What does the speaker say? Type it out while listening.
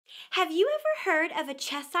Have you ever heard of a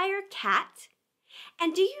Cheshire Cat?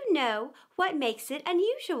 And do you know what makes it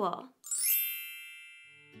unusual?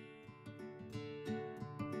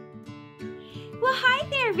 Well, hi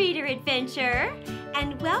there, Reader Adventurer,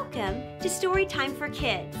 and welcome to Storytime for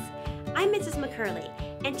Kids. I'm Mrs. McCurley,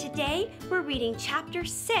 and today we're reading Chapter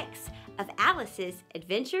 6 of Alice's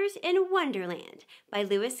Adventures in Wonderland by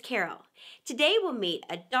Lewis Carroll. Today we'll meet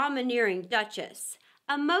a domineering duchess,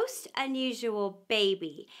 a most unusual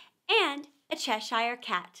baby, and a Cheshire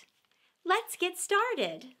Cat. Let's get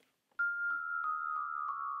started.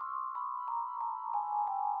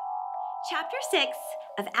 Chapter 6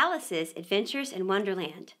 of Alice's Adventures in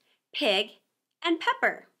Wonderland, Pig and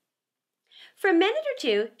Pepper. For a minute or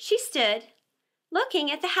two, she stood, looking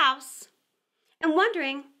at the house and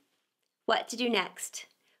wondering what to do next,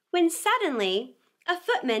 when suddenly a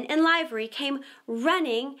footman in livery came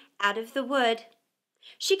running out of the wood.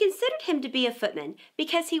 She considered him to be a footman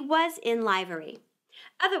because he was in livery.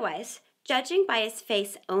 Otherwise, judging by his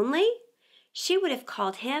face only, she would have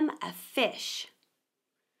called him a fish,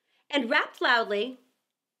 and rapped loudly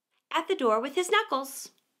at the door with his knuckles.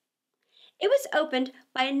 It was opened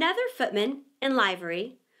by another footman in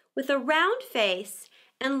livery with a round face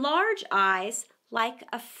and large eyes like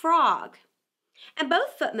a frog. And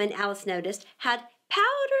both footmen, Alice noticed, had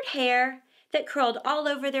powdered hair that curled all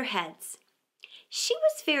over their heads. She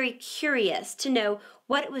was very curious to know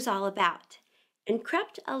what it was all about and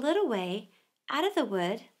crept a little way out of the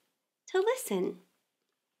wood to listen.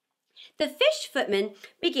 The fish footman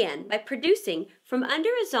began by producing from under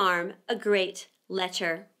his arm a great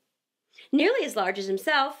letter, nearly as large as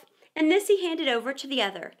himself, and this he handed over to the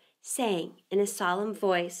other, saying in a solemn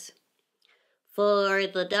voice, "For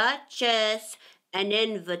the Duchess, an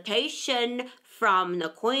invitation from the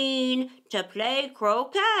Queen to play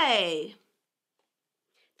croquet."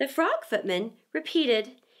 The frog footman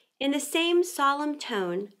repeated in the same solemn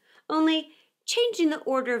tone, only changing the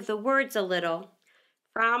order of the words a little,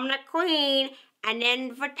 "From the Queen, an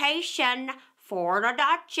invitation for the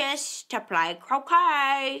Duchess to play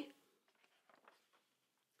croquet."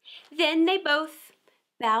 Then they both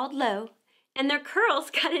bowed low, and their curls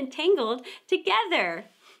got entangled together.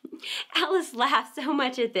 Alice laughed so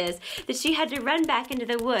much at this that she had to run back into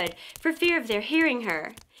the wood for fear of their hearing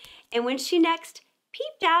her. And when she next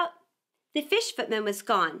peeped out, the fish footman was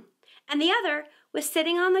gone, and the other was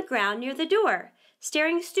sitting on the ground near the door,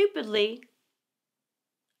 staring stupidly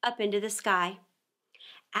up into the sky.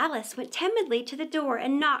 Alice went timidly to the door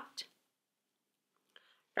and knocked.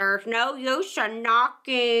 "There's no use in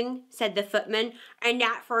knocking," said the footman, "and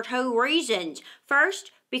that for two reasons.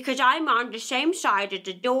 First, because I'm on the same side of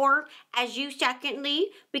the door as you.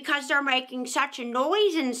 Secondly, because they're making such a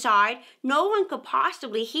noise inside, no one could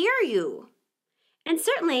possibly hear you." And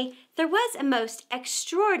certainly there was a most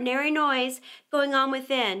extraordinary noise going on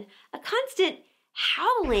within, a constant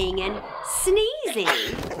howling and sneezing,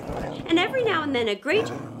 and every now and then a great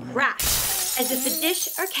crash, as if the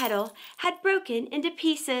dish or kettle had broken into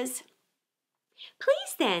pieces.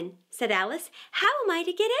 "Please then," said Alice, "how am I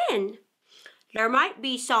to get in?" "There might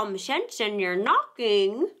be some sense in your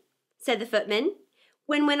knocking," said the footman,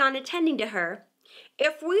 when went on attending to her.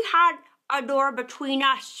 "If we had a door between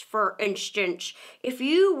us, for instance, if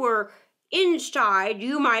you were inside,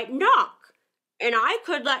 you might knock, and I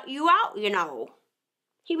could let you out, you know."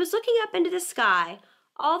 He was looking up into the sky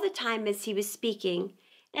all the time as he was speaking,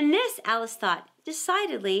 and this, Alice thought,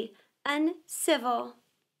 decidedly uncivil.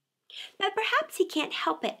 "But perhaps he can't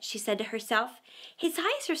help it," she said to herself. "His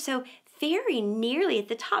eyes are so very nearly at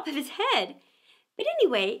the top of his head. But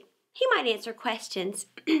anyway, he might answer questions."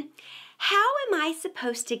 "How am I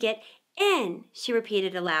supposed to get in?" she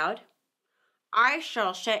repeated aloud. "I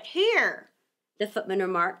shall sit here," the footman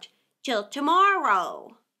remarked, "till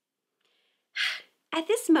tomorrow." At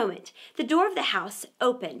this moment, the door of the house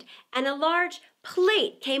opened, and a large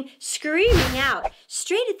plate came screaming out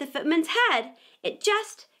straight at the footman's head. It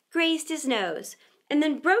just grazed his nose, and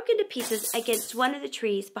then broke into pieces against one of the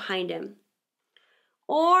trees behind him.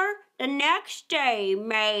 "Or the next day,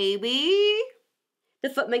 maybe," the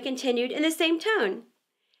footman continued in the same tone,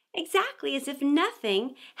 exactly as if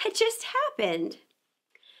nothing had just happened.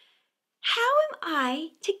 "How am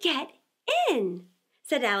I to get in?"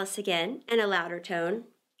 said Alice again in a louder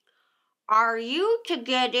tone. "Are you to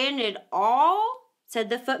get in at all?" said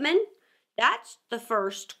the footman. "That's the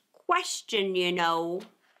first question, you know."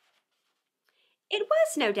 It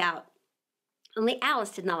was, no doubt, only Alice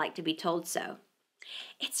did not like to be told so.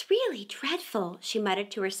 "It's really dreadful," she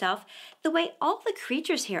muttered to herself, "the way all the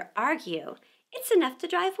creatures here argue. It's enough to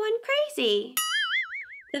drive one crazy."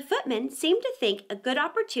 The footman seemed to think a good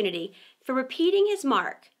opportunity for repeating his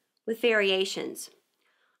mark with variations.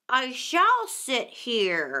 "I shall sit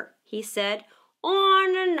here," he said,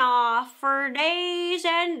 "on and off for days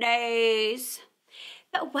and days."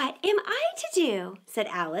 "But what am I to do?" said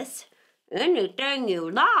Alice. "Anything you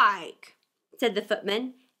like," said the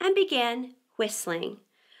footman, and began whistling.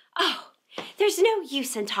 "Oh, there's no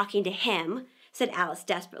use in talking to him," said Alice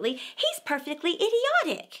desperately. "He's perfectly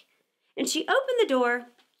idiotic." And she opened the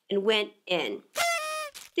door and went in.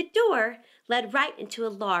 The door led right into a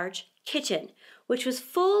large kitchen, which was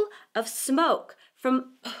full of smoke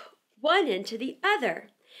from one end to the other.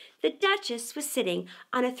 The Duchess was sitting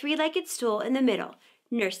on a three-legged stool in the middle,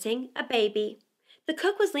 nursing a baby. The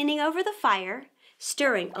cook was leaning over the fire,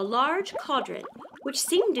 stirring a large cauldron, which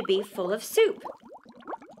seemed to be full of soup.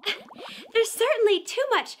 "There's certainly too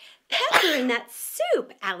much pepper in that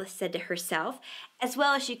soup," Alice said to herself, as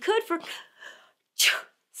well as she could for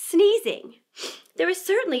sneezing. There was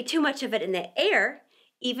certainly too much of it in the air.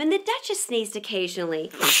 Even the Duchess sneezed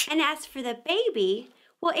occasionally. And as for the baby,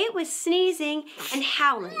 well, it was sneezing and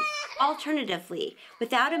howling alternatively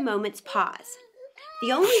without a moment's pause.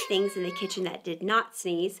 The only things in the kitchen that did not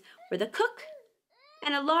sneeze were the cook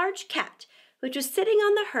and a large cat, which was sitting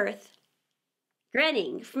on the hearth,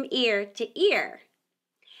 grinning from ear to ear.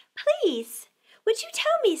 "Please, would you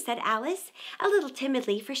tell me," said Alice, a little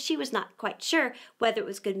timidly, for she was not quite sure whether it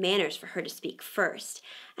was good manners for her to speak first,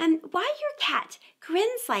 "why your cat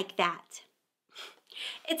grins like that?"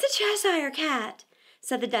 "It's a Cheshire Cat,"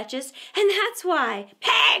 said the Duchess, "and that's why."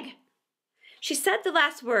 "Peg!" She said the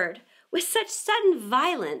last word with such sudden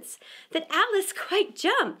violence that Alice quite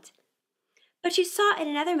jumped. But she saw in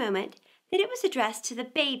another moment that it was addressed to the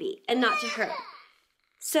baby and not to her.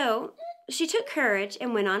 So she took courage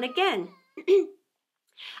and went on again.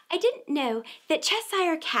 "I didn't know that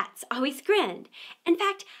Cheshire Cats always grinned. In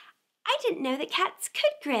fact, I didn't know that cats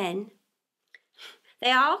could grin."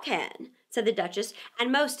 "They all can," said the Duchess,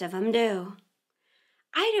 "and most of them do."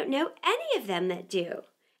 "I don't know any of them that do,"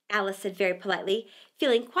 Alice said very politely,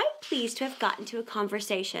 feeling quite pleased to have got into a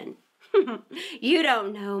conversation. "You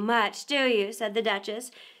don't know much, do you?" said the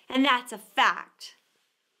Duchess, "and that's a fact."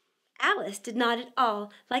 Alice did not at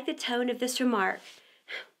all like the tone of this remark,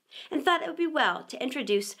 and thought it would be well to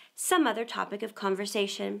introduce some other topic of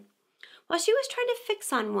conversation. While she was trying to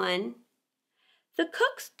fix on one, the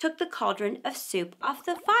cook took the cauldron of soup off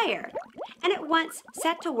the fire and at once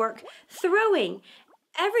set to work throwing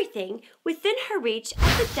everything within her reach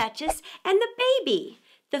at the Duchess and the baby.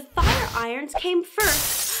 The fire irons came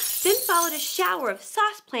first, then followed a shower of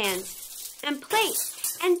saucepans and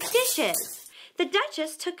plates and dishes. The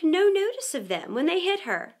Duchess took no notice of them when they hit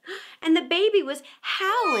her, and the baby was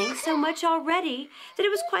howling so much already that it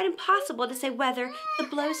was quite impossible to say whether the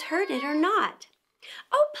blows hurt it or not.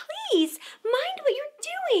 "Oh, please, mind what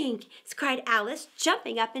you're doing," cried Alice,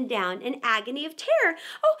 jumping up and down in agony of terror.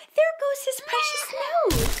 "Oh, there goes his precious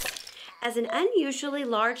nose," as an unusually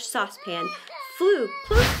large saucepan flew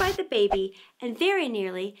close by the baby and very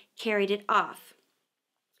nearly carried it off.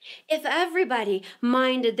 "If everybody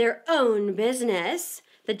minded their own business,"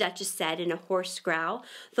 the Duchess said in a hoarse growl,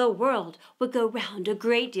 "the world would go round a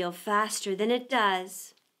great deal faster than it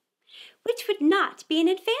does." "Which would not be an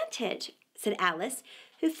advantage," said Alice,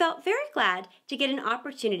 who felt very glad to get an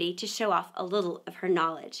opportunity to show off a little of her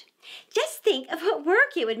knowledge. "Just think of what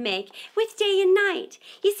work it would make with day and night.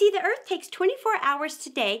 You see, the earth takes 24 hours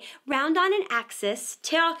today round on an axis."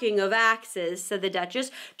 "Talking of axes," said the Duchess,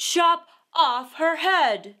 "chop off her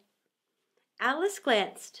head." Alice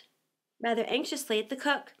glanced rather anxiously at the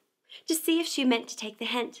cook to see if she meant to take the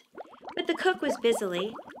hint, but the cook was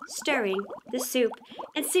busily stirring the soup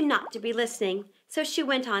and seemed not to be listening, so she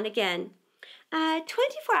went on again.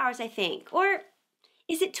 24 hours, I think, or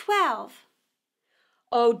is it 12?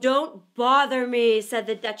 "Oh, don't bother me," said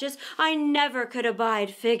the Duchess. "I never could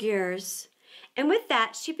abide figures." And with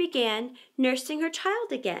that she began nursing her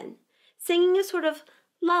child again, singing a sort of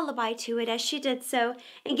lullaby to it as she did so,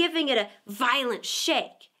 and giving it a violent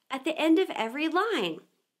shake at the end of every line.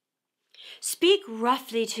 "Speak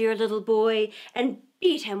roughly to your little boy and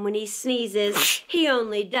beat him when he sneezes. He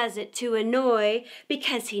only does it to annoy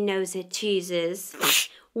because he knows it teases.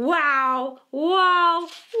 Wow, wow,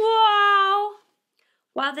 wow."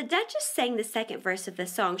 While the Duchess sang the second verse of the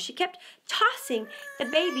song, she kept tossing the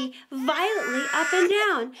baby violently up and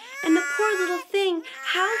down, and the poor little thing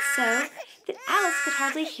howled so that Alice could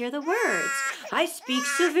hardly hear the words. "I speak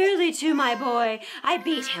severely to my boy. I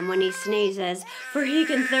beat him when he sneezes, for he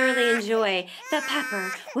can thoroughly enjoy the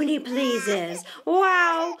pepper when he pleases.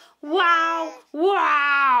 Wow, wow,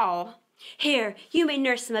 wow. Here, you may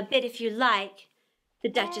nurse him a bit if you like," the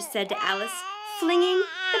Duchess said to Alice, flinging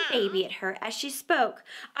the baby at her as she spoke.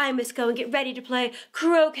 "I must go and get ready to play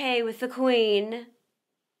croquet with the Queen."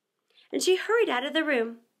 And she hurried out of the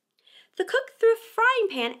room. The cook threw a frying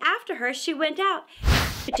pan after her as she went out,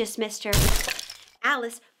 but just missed her.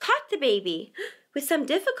 Alice caught the baby with some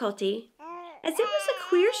difficulty, as it was a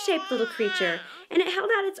queer-shaped little creature, and it held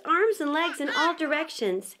out its arms and legs in all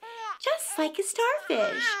directions, just like a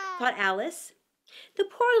starfish, thought Alice. The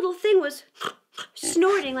poor little thing was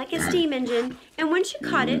snorting like a steam engine, and when she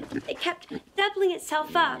caught it, it kept doubling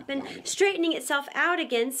itself up and straightening itself out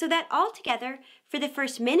again, so that altogether, for the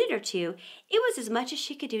first minute or two, it was as much as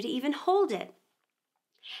she could do to even hold it.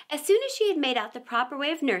 As soon as she had made out the proper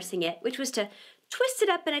way of nursing it, which was to twist it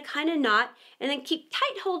up in a kind of knot and then keep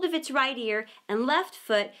tight hold of its right ear and left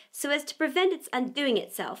foot so as to prevent its undoing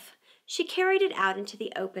itself, she carried it out into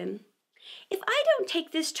the open. "If I don't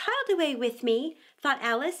take this child away with me," thought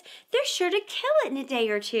Alice, "they're sure to kill it in a day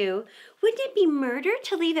or two. Wouldn't it be murder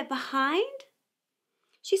to leave it behind?"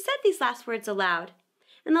 She said these last words aloud,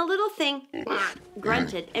 and the little thing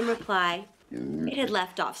grunted in reply. It had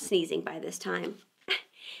left off sneezing by this time.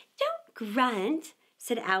 "Don't grunt,"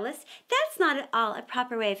 said Alice. "That's not at all a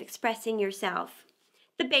proper way of expressing yourself."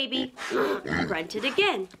 The baby grunted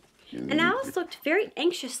again, and Alice looked very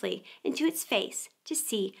anxiously into its face to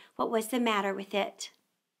see what was the matter with it.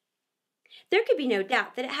 There could be no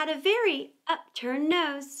doubt that it had a very upturned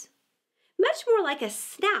nose, much more like a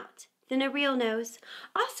snout than a real nose.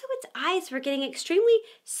 Also, its eyes were getting extremely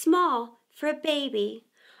small for a baby.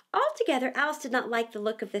 Altogether, Alice did not like the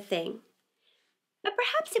look of the thing. But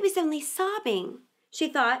perhaps it was only sobbing, she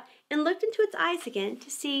thought, and looked into its eyes again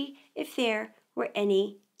to see if there were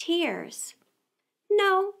any tears.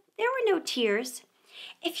 No, there were no tears.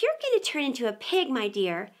 "If you're going to turn into a pig, my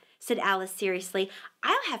dear," said Alice seriously,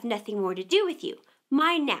 "I'll have nothing more to do with you.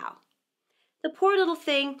 Mind now." The poor little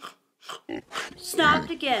thing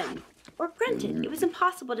sobbed again, or grunted. It was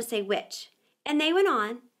impossible to say which, and they went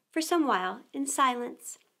on for some while in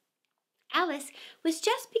silence. Alice was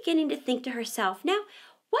just beginning to think to herself, "Now,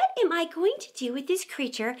 what am I going to do with this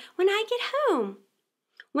creature when I get home?"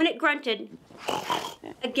 when it grunted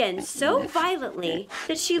again so violently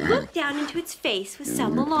that she looked down into its face with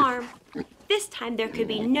some alarm. This time there could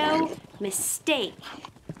be no mistake.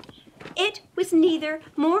 It was neither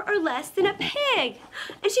more or less than a pig,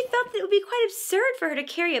 and she felt that it would be quite absurd for her to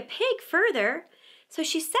carry a pig further. So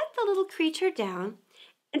she set the little creature down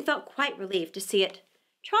and felt quite relieved to see it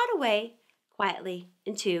trot away quietly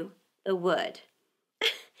into the wood.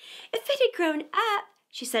 "If it had grown up,"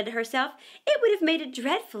 she said to herself, "it would have made a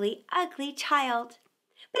dreadfully ugly child.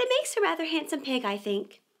 But it makes a rather handsome pig, I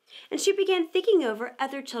think." And she began thinking over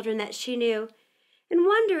other children that she knew, and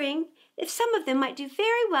wondering if some of them might do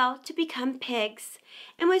very well to become pigs,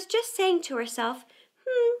 and was just saying to herself,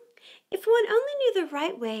 if one only knew the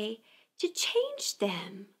right way to change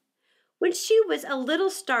them, when she was a little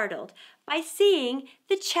startled by seeing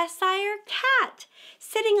the Cheshire Cat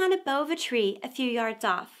sitting on a bough of a tree a few yards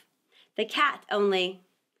off. The cat only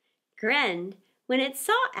grinned when it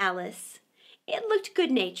saw Alice. It looked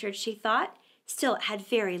good-natured, she thought. Still, it had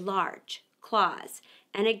very large claws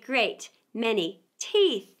and a great many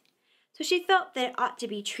teeth, so she felt that it ought to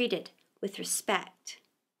be treated with respect.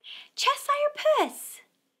 "Cheshire Puss,"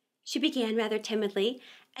 she began rather timidly,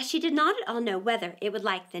 as she did not at all know whether it would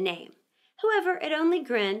like the name. However, it only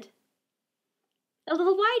grinned a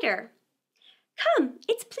little wider. "Come,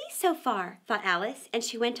 it's pleased so far," thought Alice, and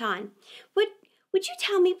she went on. Would you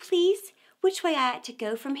tell me, please, which way I ought to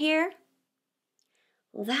go from here?"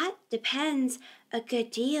 "Well, that depends a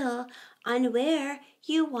good deal on where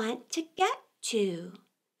you want to get to,"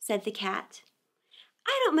 said the cat.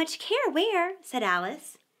 "I don't much care where," said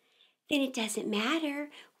Alice. "Then it doesn't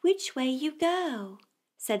matter which way you go,"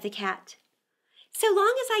 said the cat. "So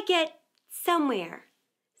long as I get somewhere,"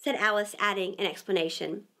 said Alice, adding an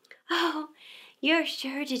explanation. "Oh, you're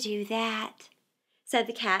sure to do that," said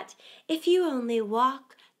the cat, "if you only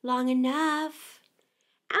walk long enough."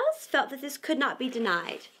 Alice felt that this could not be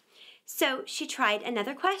denied, so she tried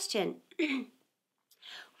another question.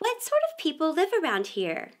 "What sort of people live around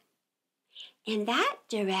here?" "In that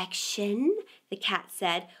direction," the cat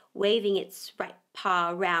said, waving its right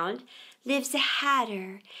paw around, "lives a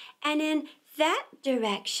hatter, and in that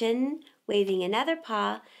direction," waving another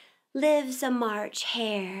paw, "lives a March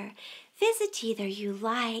hare. Visit either you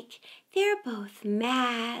like. They're both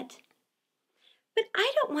mad." "But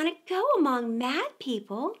I don't want to go among mad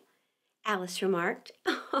people," Alice remarked.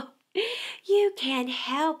 "Oh, you can't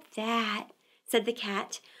help that," said the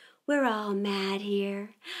cat. "We're all mad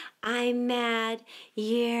here. I'm mad.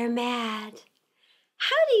 You're mad."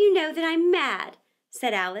 "How do you know that I'm mad?"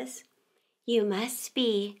 said Alice. "You must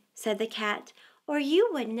be," said the cat, "or you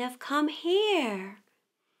wouldn't have come here."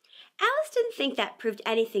 Alice didn't think that proved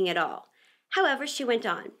anything at all. However, she went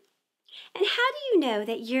on. "And how do you know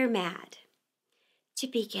that you're mad?" "To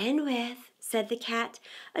begin with," said the cat,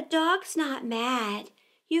 "a dog's not mad.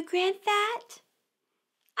 You grant that?"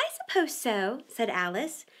 "I suppose so," said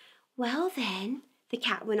Alice. "Well then," the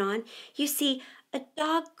cat went on, "you see, a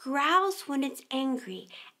dog growls when it's angry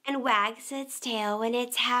and wags its tail when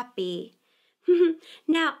it's happy.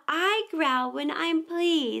 Now I growl when I'm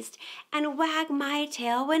pleased and wag my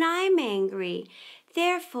tail when I'm angry.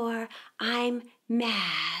 Therefore, I'm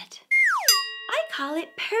mad." "I call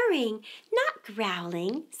it purring, not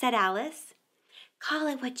growling," said Alice. "Call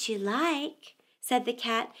it what you like," said the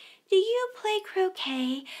cat. "Do you play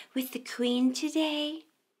croquet with the Queen today?"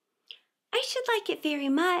 "I should like it very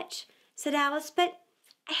much," said Alice, "but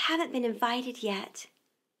I haven't been invited yet."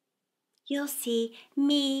 "You'll see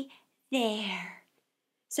me there,"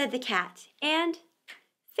 said the cat, and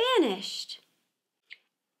vanished.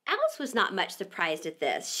 Alice was not much surprised at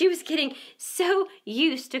this. She was getting so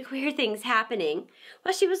used to queer things happening.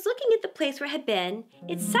 While she was looking at the place where it had been,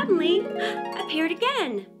 it suddenly appeared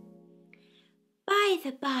again. "By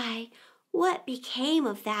the by, what became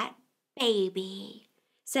of that baby?"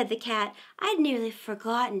 said the cat. "I'd nearly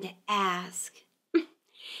forgotten to ask."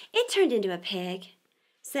 "It turned into a pig,"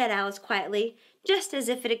 said Alice quietly, just as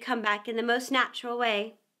if it had come back in the most natural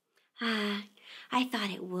way. "Ah, I thought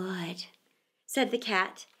it would," said the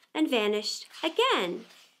cat, and vanished again.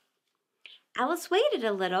 Alice waited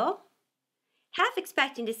a little, half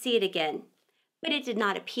expecting to see it again, but it did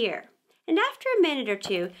not appear, and after a minute or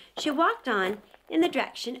two, she walked on in the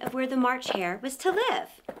direction of where the March Hare was to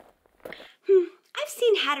live. "I've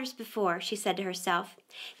seen hatters before," she said to herself.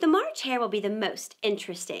 "The March Hare will be the most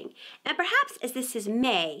interesting, and perhaps as this is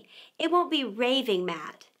May, it won't be raving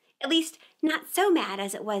mad, at least not so mad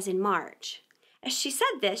as it was in March." As she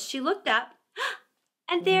said this, she looked up,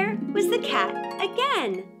 and there was the cat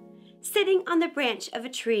again, sitting on the branch of a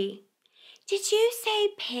tree. "Did you say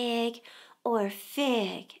pig or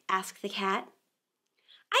fig?" asked the cat.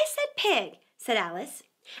 "I said pig," said Alice,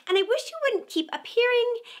 "and I wish you wouldn't keep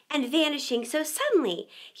appearing and vanishing so suddenly.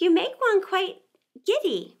 You make one quite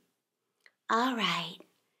giddy." "All right,"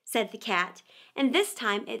 said the cat, and this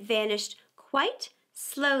time it vanished quite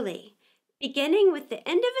slowly, beginning with the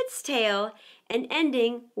end of its tail and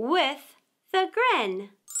ending with the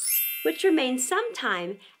grin, which remained some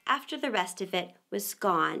time after the rest of it was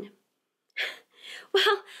gone.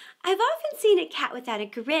 "Well, I've often seen a cat without a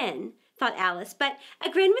grin," thought Alice, "but a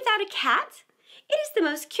grin without a cat? It is the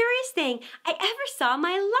most curious thing I ever saw in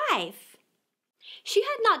my life." She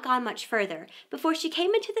had not gone much further before she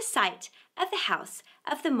came into the sight of the house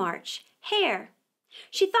of the March Hare.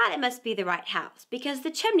 She thought it must be the right house because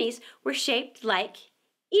the chimneys were shaped like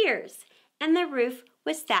ears and the roof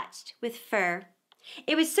was thatched with fur.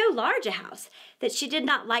 It was so large a house that she did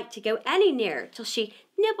not like to go any nearer till she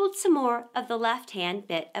nibbled some more of the left-hand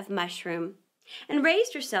bit of mushroom and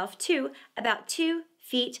raised herself to about 2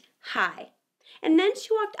 feet high. And then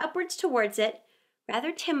she walked upwards towards it,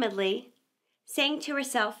 rather timidly, saying to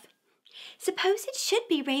herself, "Suppose it should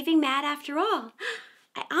be raving mad after all.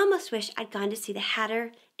 I almost wish I'd gone to see the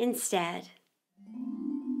Hatter instead."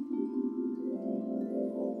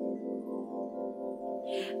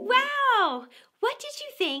 Wow! What did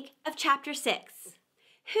you think of Chapter 6?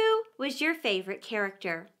 Who was your favorite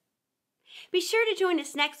character? Be sure to join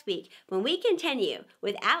us next week when we continue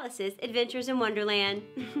with Alice's Adventures in Wonderland.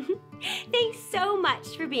 Thanks so much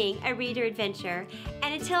for being a reader adventure,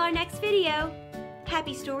 and until our next video,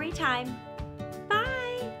 happy story time.